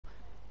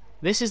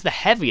This is the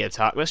heavy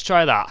attack. Let's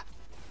try that.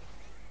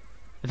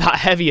 That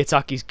heavy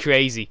attack is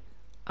crazy.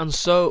 And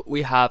so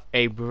we have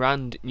a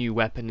brand new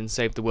weapon in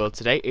Save the World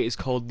today. It is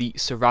called the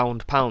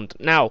Surround Pound.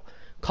 Now,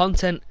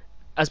 content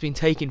has been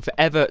taking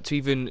forever to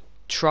even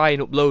try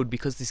and upload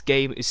because this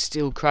game is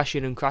still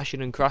crashing and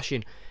crashing and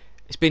crashing.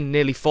 It's been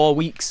nearly 4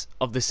 weeks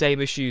of the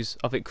same issues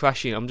of it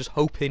crashing. I'm just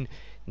hoping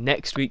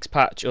next week's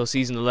patch or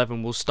season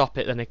 11 will stop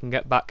it, then I can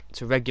get back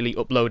to regularly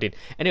uploading.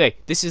 Anyway,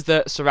 this is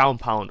the Surround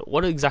Pound.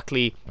 What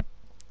exactly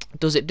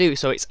does it do?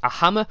 So it's a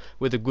hammer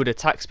with a good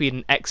attack speed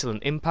and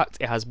excellent impact.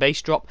 It has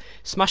base drop,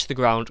 smash the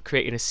ground,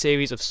 creating a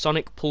series of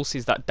sonic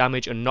pulses that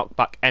damage and knock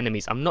back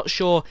enemies. I'm not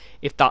sure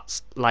if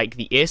that's like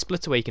the ear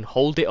splitter where you can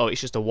hold it or it's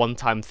just a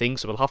one-time thing,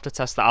 so we'll have to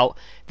test that out.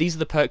 These are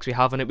the perks we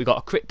have on it. We've got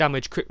a crit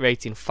damage, crit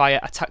rating,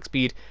 fire, attack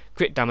speed,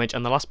 crit damage,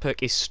 and the last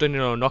perk is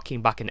stunning or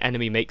knocking back an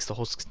enemy makes the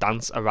husks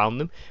dance around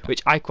them,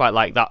 which I quite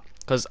like that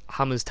because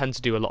hammers tend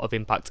to do a lot of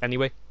impact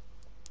anyway.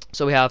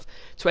 So we have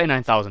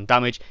 29,000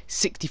 damage,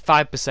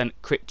 65%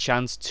 crit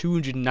chance,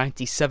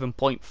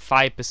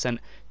 297.5%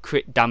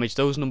 crit damage.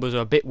 Those numbers are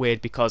a bit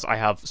weird because I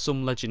have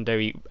some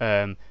legendary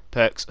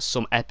perks,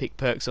 some epic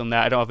perks on there.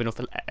 I don't have enough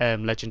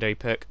legendary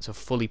perk to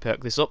fully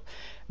perk this up.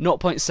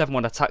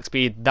 0.71 attack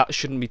speed, that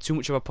shouldn't be too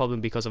much of a problem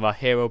because of our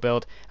hero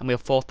build, and we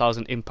have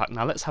 4,000 impact.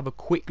 Now let's have a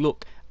quick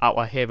look at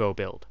our hero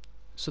build.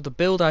 So the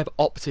build I've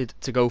opted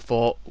to go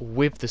for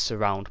with the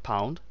Surround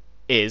Pound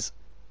is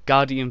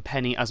Guardian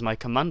Penny as my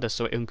commander,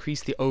 so it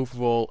increased the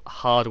overall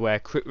hardware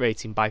crit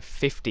rating by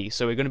 50,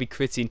 so we're going to be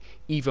critting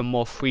even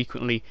more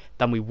frequently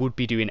than we would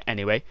be doing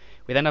anyway.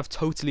 We then have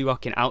Totally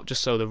Rocking Out,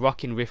 just so the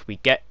rocking riff we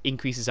get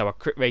increases our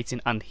crit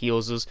rating and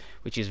heals us,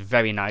 which is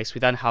very nice. We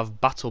then have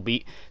Battle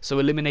Beat, so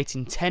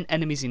eliminating 10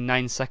 enemies in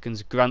 9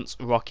 seconds grants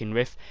rocking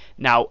riff.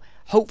 Now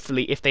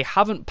hopefully if they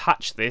haven't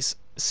patched this,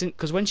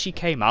 because when she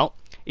came out,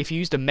 if you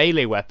used a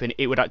melee weapon,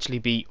 it would actually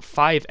be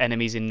 5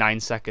 enemies in 9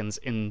 seconds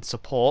in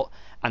support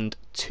and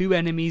 2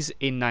 enemies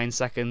in 9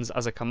 seconds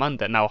as a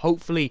commander. Now,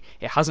 hopefully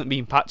it hasn't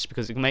been patched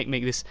because it can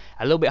make this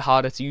a little bit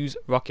harder to use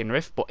Rockin'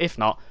 Rift, but if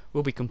not,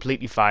 we'll be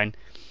completely fine.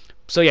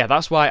 So yeah,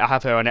 that's why I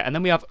have her on it. And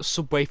then we have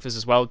sub-wafers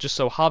as well, just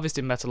so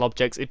harvesting metal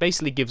objects, it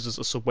basically gives us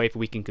a sub-wafer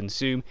we can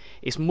consume.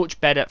 It's much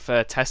better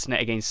for testing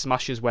it against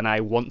smashers when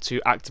I want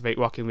to activate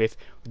Rockin' Rift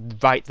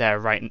right there,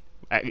 right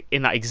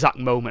in that exact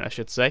moment, I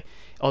should say.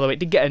 Although it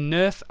did get a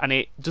nerf and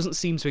it doesn't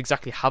seem to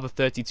exactly have a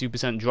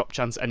 32% drop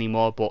chance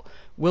anymore, but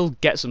we'll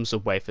get some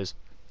sub-wafers.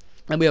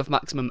 Then we have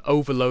maximum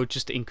overload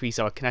just to increase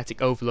our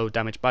kinetic overload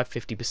damage by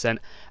 50%,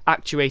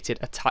 actuated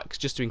attacks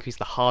just to increase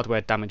the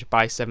hardware damage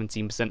by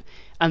 17%,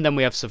 and then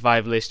we have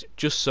survivalist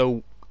just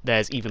so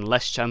there's even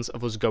less chance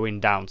of us going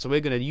down. So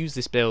we're going to use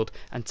this build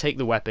and take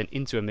the weapon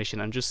into a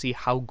mission and just see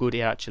how good it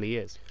actually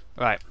is.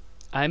 Right.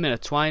 I'm in a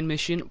Twine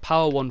mission,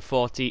 power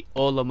 140,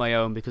 all on my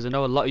own, because I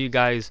know a lot of you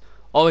guys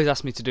always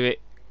ask me to do it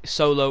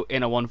solo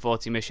in a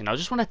 140 mission. I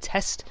just want to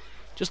test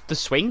just the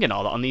swing and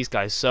all that on these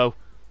guys, so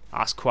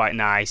that's quite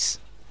nice.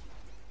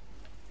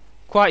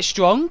 Quite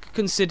strong,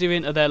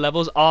 considering their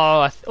levels.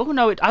 Oh, oh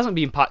no, it hasn't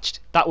been patched.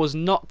 That was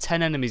not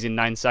 10 enemies in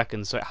 9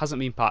 seconds, so it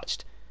hasn't been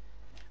patched.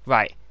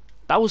 Right,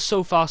 that was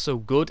so far so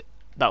good.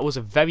 That was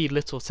a very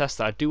little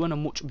tester. I do want a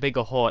much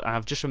bigger horde, and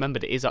I've just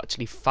remembered it is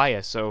actually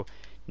fire, so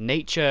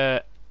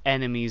nature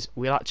enemies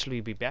will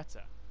actually be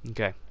better.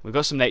 Okay, we've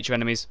got some nature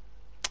enemies.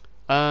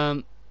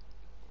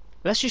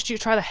 Let's just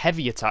try the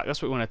heavy attack.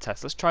 That's what we want to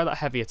test. Let's try that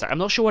heavy attack. I'm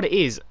not sure what it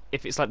is,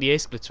 if it's like the air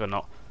splitter or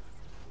not.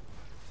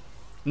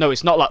 No,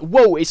 it's not like...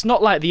 Whoa, it's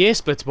not like the air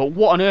splitter, but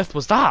what on earth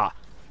was that?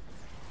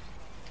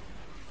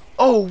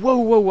 Oh, whoa,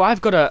 whoa,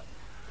 I've got to...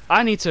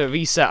 I need to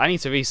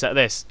reset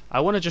this. I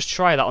want to just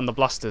try that on the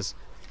blasters,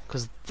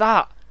 because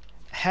that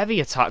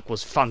heavy attack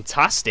was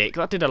fantastic.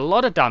 That did a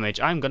lot of damage.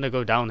 I'm going to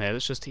go down here.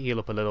 Let's just heal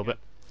up a little bit.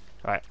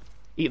 Right,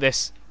 eat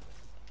this.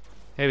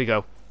 Here we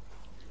go.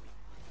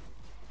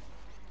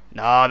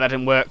 No, that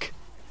didn't work.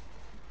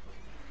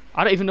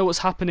 I don't even know what's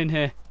happening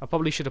here. I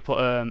probably should have put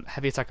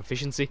heavy attack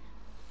efficiency.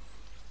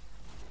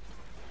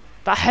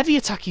 That heavy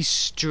attack is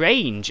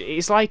strange.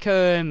 It's like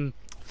 3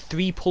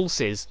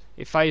 pulses.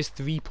 It fires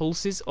 3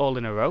 pulses all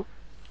in a row.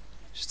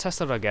 Just test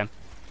that again.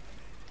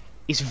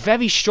 It's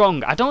very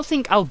strong. I don't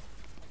think I'll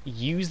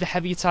use the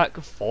heavy attack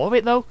for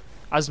it though.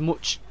 As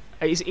much.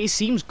 It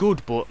seems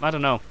good, but I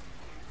don't know.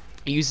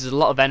 It uses a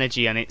lot of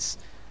energy and it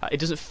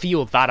doesn't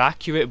feel that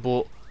accurate,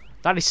 but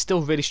that is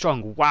still really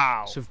strong.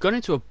 Wow. So we've gone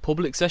into a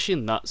public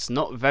session that's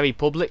not very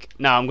public.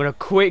 Now I'm going to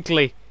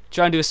quickly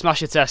try and do a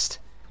smasher test.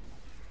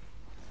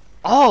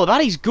 Oh,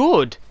 that is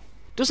good.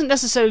 Doesn't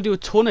necessarily do a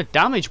ton of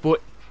damage,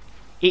 but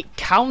it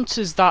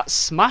counters that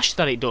smash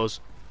that it does.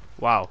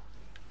 Wow.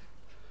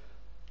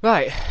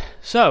 Right,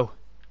 so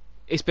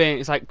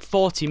it's like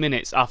 40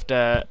 minutes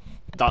after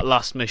that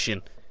last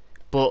mission,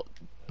 but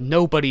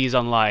nobody is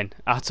online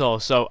at all,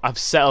 so I've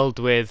settled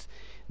with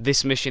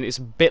this mission. It's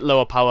a bit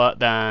lower power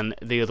than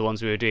the other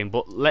ones we were doing,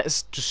 but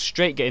let's just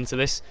straight get into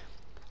this.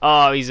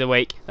 Oh, he's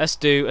awake. Let's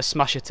do a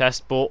smasher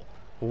test, but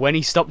when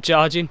he stopped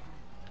charging.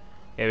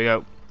 Here we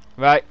go.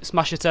 Right,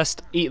 smasher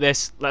test, eat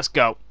this, let's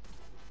go.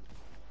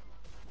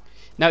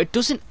 Now it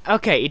doesn't,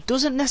 okay, it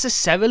doesn't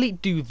necessarily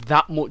do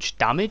that much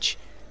damage,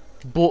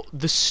 but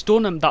the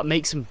stun that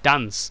makes him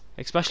dance,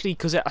 especially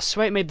because I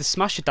swear it made the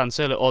smasher dance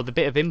earlier, or the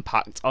bit of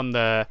impact on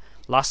the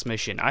last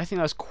mission. I think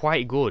that's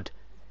quite good.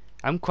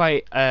 I'm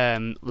quite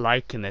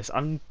liking this.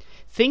 I'm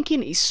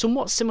thinking it's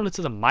somewhat similar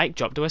to the mic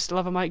drop. Do I still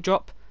have a mic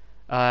drop?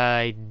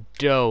 I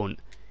don't.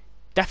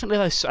 Definitely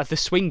the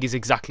swing is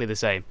exactly the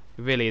same.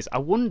 It really is. I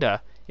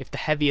wonder if the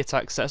heavy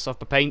attack sets off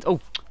the pain. Oh,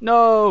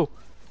 no!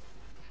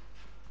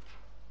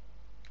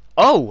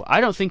 Oh,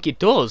 I don't think it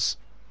does.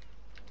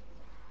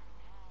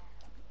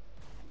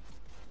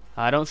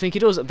 I don't think it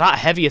does. That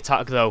heavy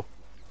attack, though,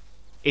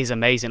 is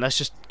amazing. Let's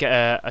just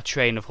get a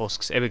train of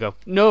husks. Here we go.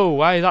 No,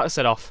 why is that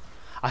set off?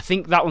 I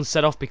think that one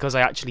set off because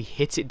I actually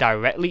hit it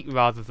directly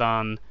rather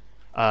than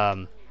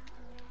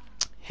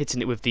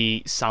hitting it with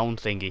the sound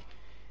thingy.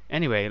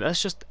 Anyway,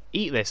 let's just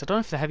eat this. I don't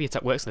know if the heavy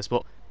attack works in this,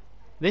 but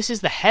this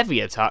is the heavy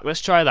attack.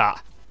 Let's try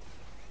that.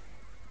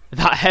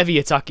 That heavy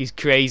attack is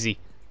crazy.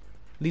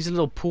 Leaves a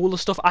little pool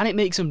of stuff, and it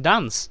makes them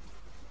dance.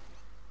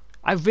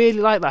 I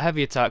really like that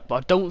heavy attack, but I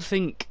don't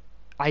think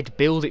I'd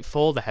build it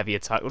for the heavy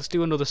attack. Let's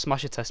do another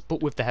smasher test,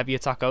 but with the heavy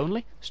attack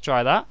only. Let's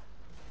try that.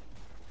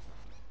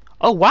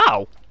 Oh,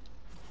 wow!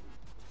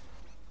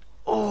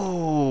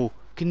 Oh,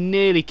 can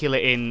nearly kill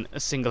it in a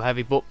single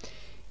heavy, but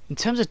in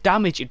terms of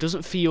damage, it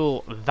doesn't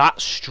feel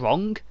that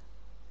strong.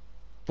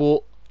 But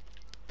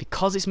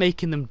because it's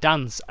making them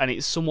dance, and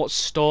it's somewhat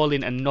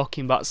stalling and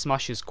knocking back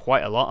smashes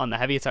quite a lot, and the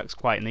heavy attack's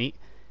quite neat.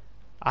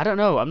 I don't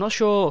know, I'm not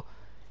sure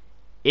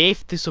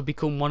if this will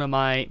become one of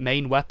my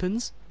main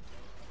weapons.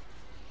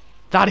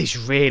 That is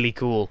really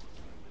cool.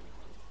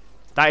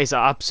 That is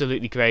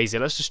absolutely crazy.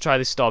 Let's just try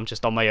this storm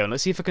chest on my own.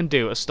 Let's see if I can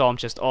do a storm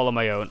chest all on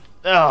my own.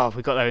 Oh,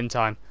 we got there in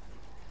time.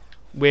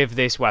 With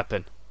this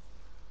weapon.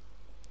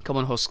 Come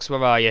on, husks,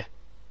 where are you?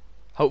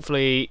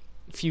 Hopefully,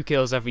 a few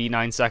kills every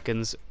 9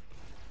 seconds.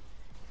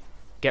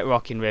 Get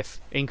rocking,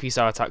 Riff. Increase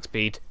our attack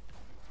speed.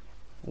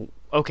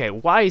 Okay,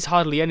 why is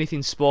hardly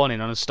anything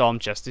spawning on a storm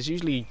chest? There's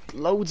usually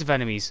loads of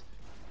enemies.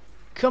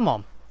 Come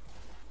on.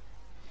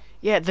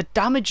 Yeah, the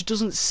damage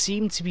doesn't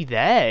seem to be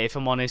there, if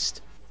I'm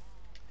honest.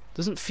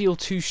 Doesn't feel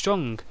too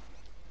strong.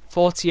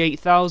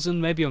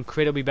 48,000, maybe on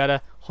crit it'll be better.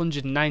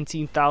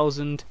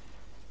 119,000.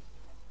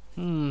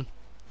 Not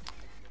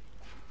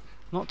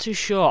too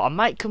sure. I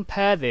might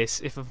compare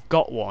this, if I've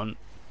got one,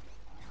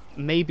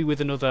 maybe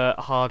with another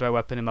hardware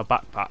weapon in my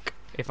backpack,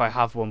 if I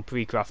have one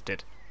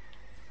pre-crafted.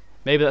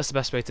 Maybe that's the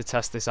best way to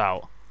test this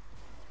out.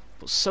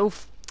 But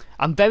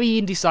I'm very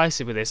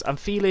indecisive with this. I'm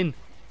feeling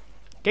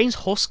against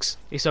husks,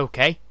 it's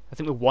okay. I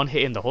think we're one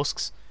hit in the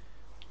husks.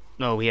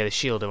 No, yeah, the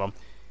shield are on.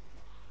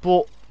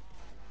 But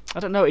I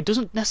don't know. It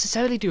doesn't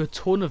necessarily do a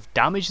ton of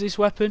damage, this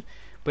weapon,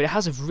 but it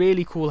has a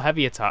really cool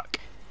heavy attack.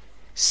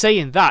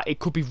 Saying that, it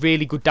could be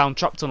really good down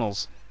trap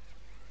tunnels.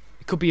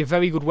 It could be a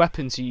very good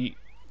weapon to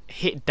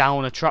hit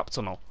down a trap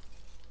tunnel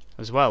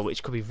as well,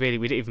 which could be really.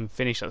 We didn't even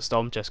finish that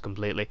storm chest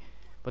completely.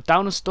 But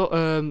down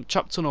a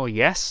trap tunnel,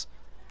 yes.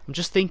 I'm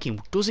just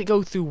thinking, does it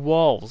go through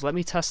walls? Let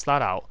me test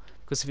that out.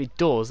 Because if it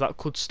does, that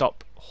could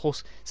stop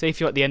husks. Say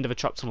if you're at the end of a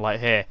trap tunnel like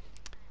here,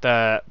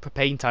 the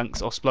propane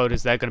tanks or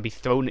sploders, they're going to be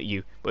thrown at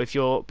you. But if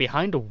you're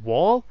behind a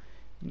wall,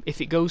 if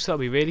it goes, that'll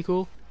be really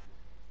cool.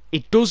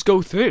 It does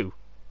go through.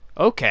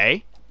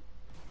 Okay.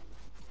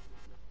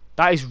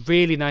 That is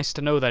really nice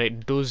to know that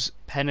it does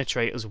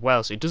penetrate as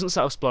well. So it doesn't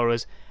set off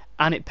sploders,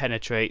 and it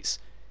penetrates.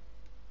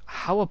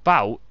 How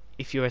about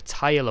if you're a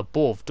tile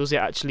above, does it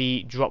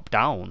actually drop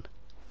down?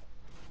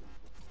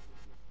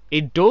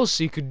 It does,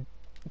 so you could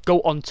go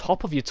on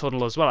top of your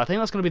tunnel as well. I think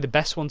that's going to be the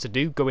best one to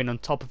do, going on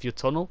top of your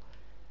tunnel,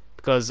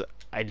 because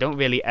I don't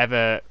really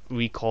ever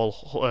recall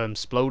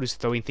sploders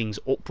throwing things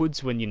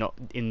upwards when you're not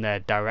in their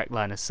direct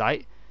line of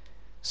sight.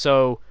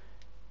 So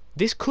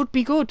this could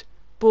be good,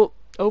 but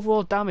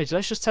overall damage,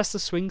 let's just test the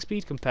swing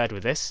speed compared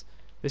with this.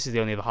 This is the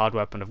only other hard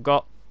weapon I've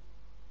got.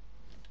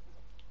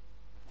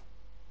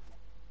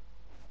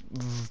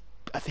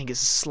 I think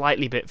it's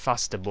slightly bit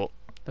faster, but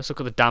let's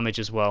look at the damage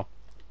as well.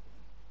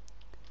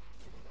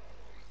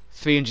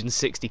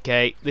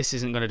 360k. This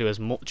isn't going to do as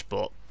much,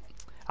 but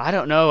I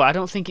don't know. I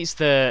don't think it's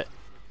the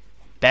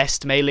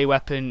best melee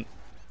weapon.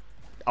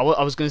 I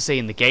was going to say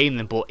in the game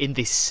then, but in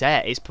this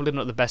set, it's probably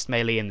not the best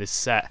melee in this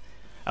set.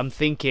 I'm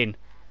thinking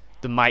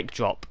the mic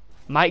drop.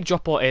 Mic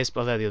drop or air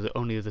split, they're the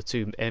only other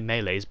two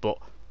melees, but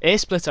air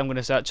split I'm going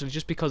to say actually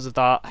just because of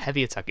that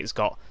heavy attack it's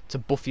got to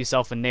buff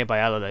yourself and nearby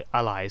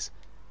allies.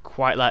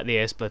 Quite like the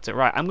air splitter.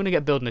 Right, I'm going to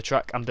get building a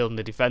track, I'm building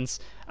a defense,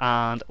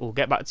 and we'll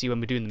get back to you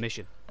when we're doing the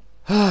mission.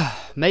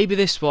 Maybe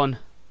this one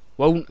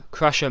won't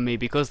crash on me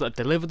because that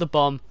delivered the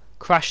bomb,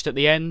 crashed at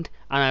the end,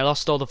 and I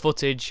lost all the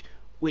footage,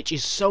 which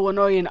is so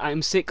annoying.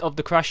 I'm sick of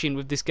the crashing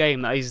with this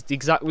game. That is the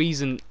exact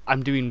reason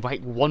I'm doing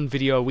like one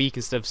video a week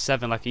instead of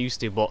 7 like I used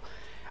to, but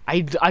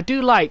I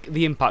do like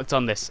the impact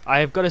on this. I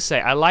have got to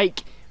say, I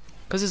like,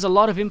 because there's a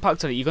lot of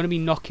impact on it. You're going to be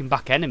knocking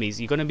back enemies.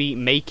 You're going to be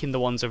making the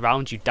ones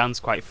around you dance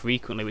quite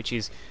frequently, which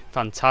is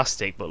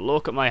fantastic. But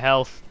look at my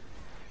health.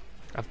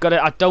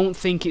 I don't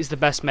think it's the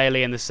best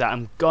melee in the set.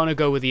 I'm gonna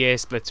go with the Ear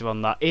Splitter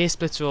on that. Ear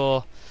Splitter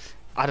or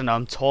I don't know.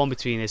 I'm torn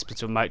between Ear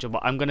Splitter and Mic Drop,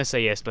 but I'm gonna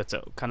say Ear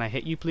Splitter. Can I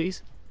hit you,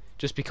 please?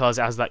 Just because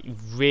it has that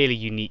really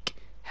unique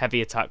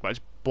heavy attack which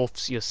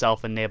buffs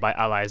yourself and nearby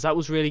allies. That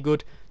was really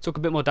good. Took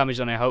a bit more damage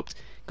than I hoped.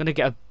 Gonna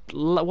get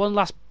one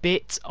last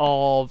bit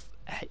of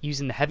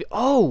using the heavy.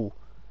 Oh,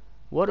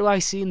 what do I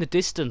see in the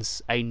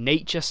distance? A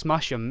nature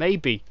smasher.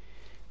 Maybe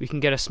we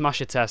can get a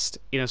smasher test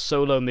in a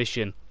solo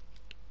mission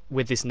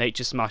with this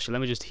nature smasher.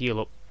 Let me just heal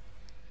up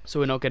so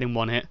we're not getting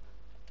one hit.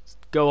 Let's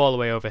go all the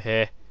way over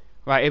here.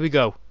 Right, here we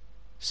go.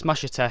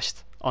 Smasher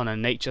test on a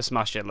nature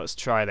smasher. Let's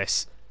try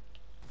this.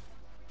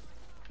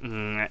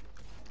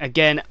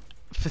 Again,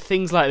 for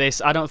things like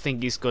this, I don't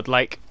think it's good.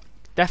 Like,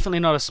 definitely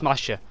not a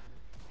smasher.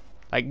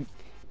 Like,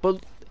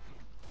 but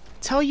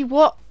tell you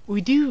what,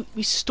 we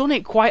stun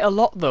it quite a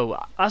lot though.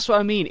 That's what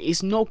I mean.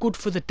 It's not good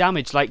for the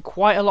damage. Like,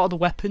 quite a lot of the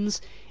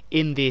weapons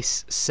in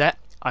this set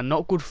are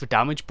not good for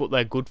damage, but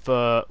they're good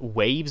for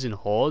waves and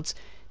hordes.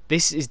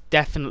 This is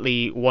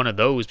definitely one of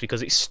those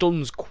because it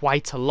stuns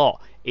quite a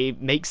lot.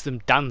 It makes them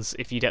dance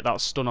if you get that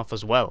stun off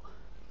as well.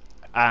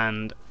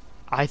 And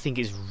I think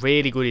it's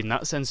really good in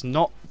that sense.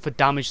 Not for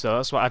damage though.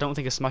 That's why I don't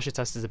think a smasher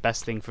test is the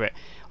best thing for it.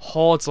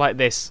 Hordes like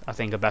this, I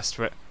think, are best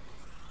for it.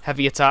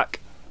 Heavy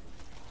attack.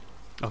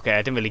 Okay,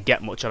 I didn't really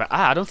get much of it.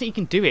 I don't think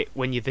you can do it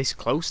when you're this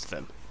close to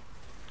them.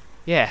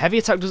 Yeah, heavy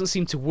attack doesn't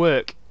seem to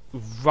work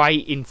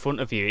right in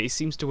front of you. It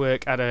seems to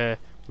work at a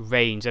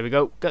range. There we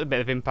go. Got a bit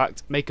of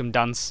impact. Make him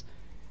dance.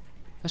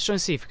 Let's try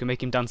and see if we can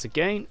make him dance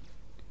again.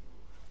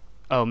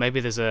 Oh, maybe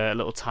there's a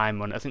little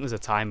timer on. I think there's a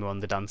timer on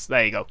the dance.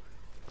 There you go.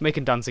 Make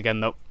him dance again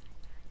though.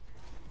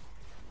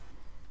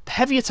 The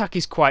heavy attack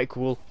is quite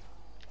cool.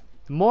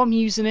 The more I'm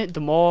using it,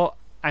 the more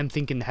I'm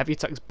thinking the heavy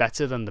attack is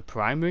better than the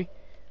primary.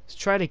 Let's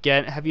try it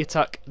again. Heavy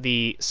attack,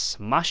 the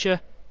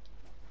smasher.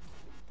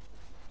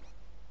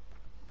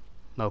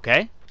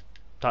 Okay.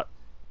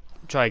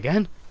 Try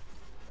again.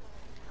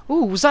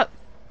 Ooh, was that...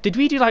 Did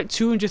we do like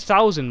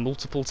 200,000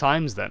 multiple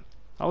times then?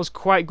 That was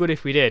quite good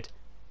if we did.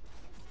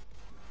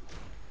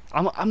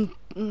 I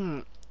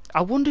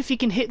wonder if you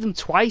can hit them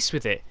twice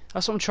with it.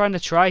 That's what I'm trying to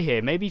try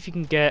here. Maybe if you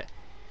can get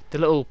the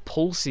little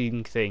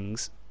pulsing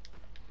things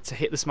to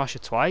hit the smasher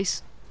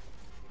twice.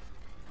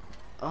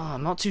 Oh,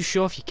 I'm not too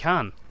sure if you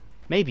can.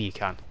 Maybe you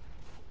can.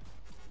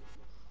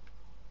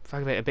 If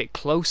I get a bit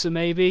closer,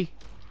 maybe.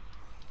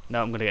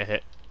 No, I'm gonna get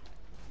hit.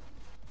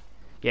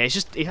 Yeah, it's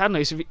just, I don't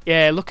know,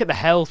 yeah, look at the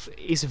health.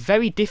 It's a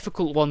very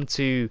difficult one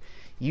to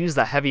use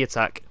that heavy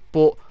attack,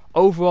 but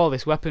overall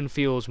this weapon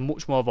feels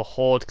much more of a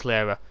horde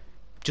clearer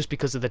just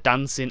because of the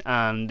dancing,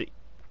 and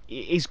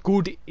it's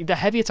good. The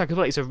heavy attack as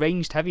well, it's a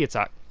ranged heavy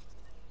attack.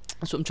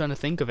 That's what I'm trying to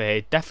think of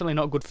here. Definitely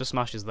not good for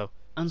smashes though.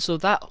 And so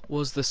that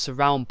was the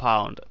surround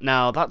pound.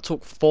 Now that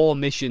took 4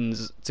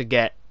 missions to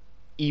get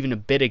even a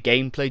bit of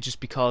gameplay just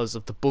because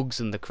of the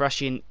bugs and the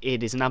crashing.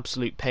 It is an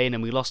absolute pain,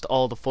 and we lost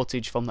all the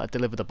footage from that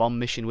Deliver the Bomb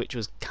mission, which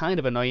was kind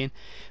of annoying.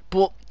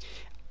 But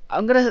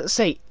I'm gonna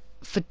say,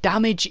 for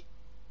damage,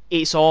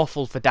 it's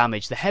awful for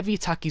damage. The heavy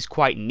attack is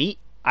quite neat.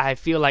 I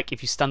feel like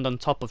if you stand on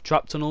top of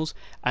trap tunnels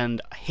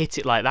and hit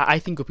it like that, I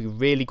think it would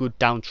be really good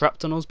down trap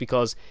tunnels,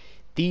 because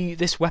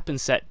this weapon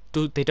set,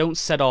 they don't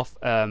set off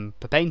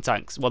propane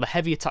tanks. Well, the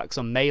heavy attacks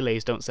on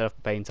melees don't set off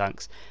propane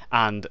tanks,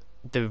 and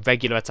the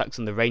regular attacks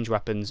on the range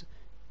weapons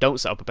don't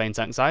set up propane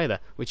tanks either,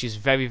 which is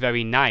very,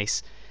 very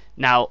nice.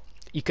 Now,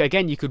 you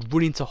could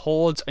run into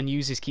hordes and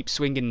use this, keep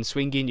swinging and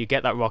swinging. You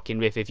get that rocking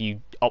riff if you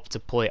opt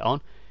to pull it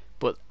on.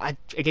 But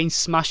against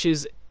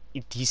smashers,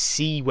 you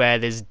see where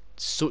there's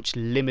such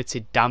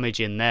limited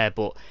damage in there.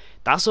 But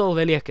that's all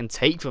really I can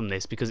take from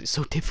this, because it's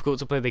so difficult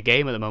to play the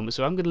game at the moment.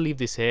 So I'm going to leave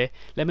this here.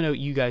 Let me know what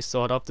you guys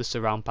thought of the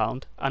surround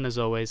pound, and as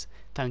always,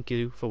 thank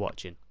you for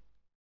watching.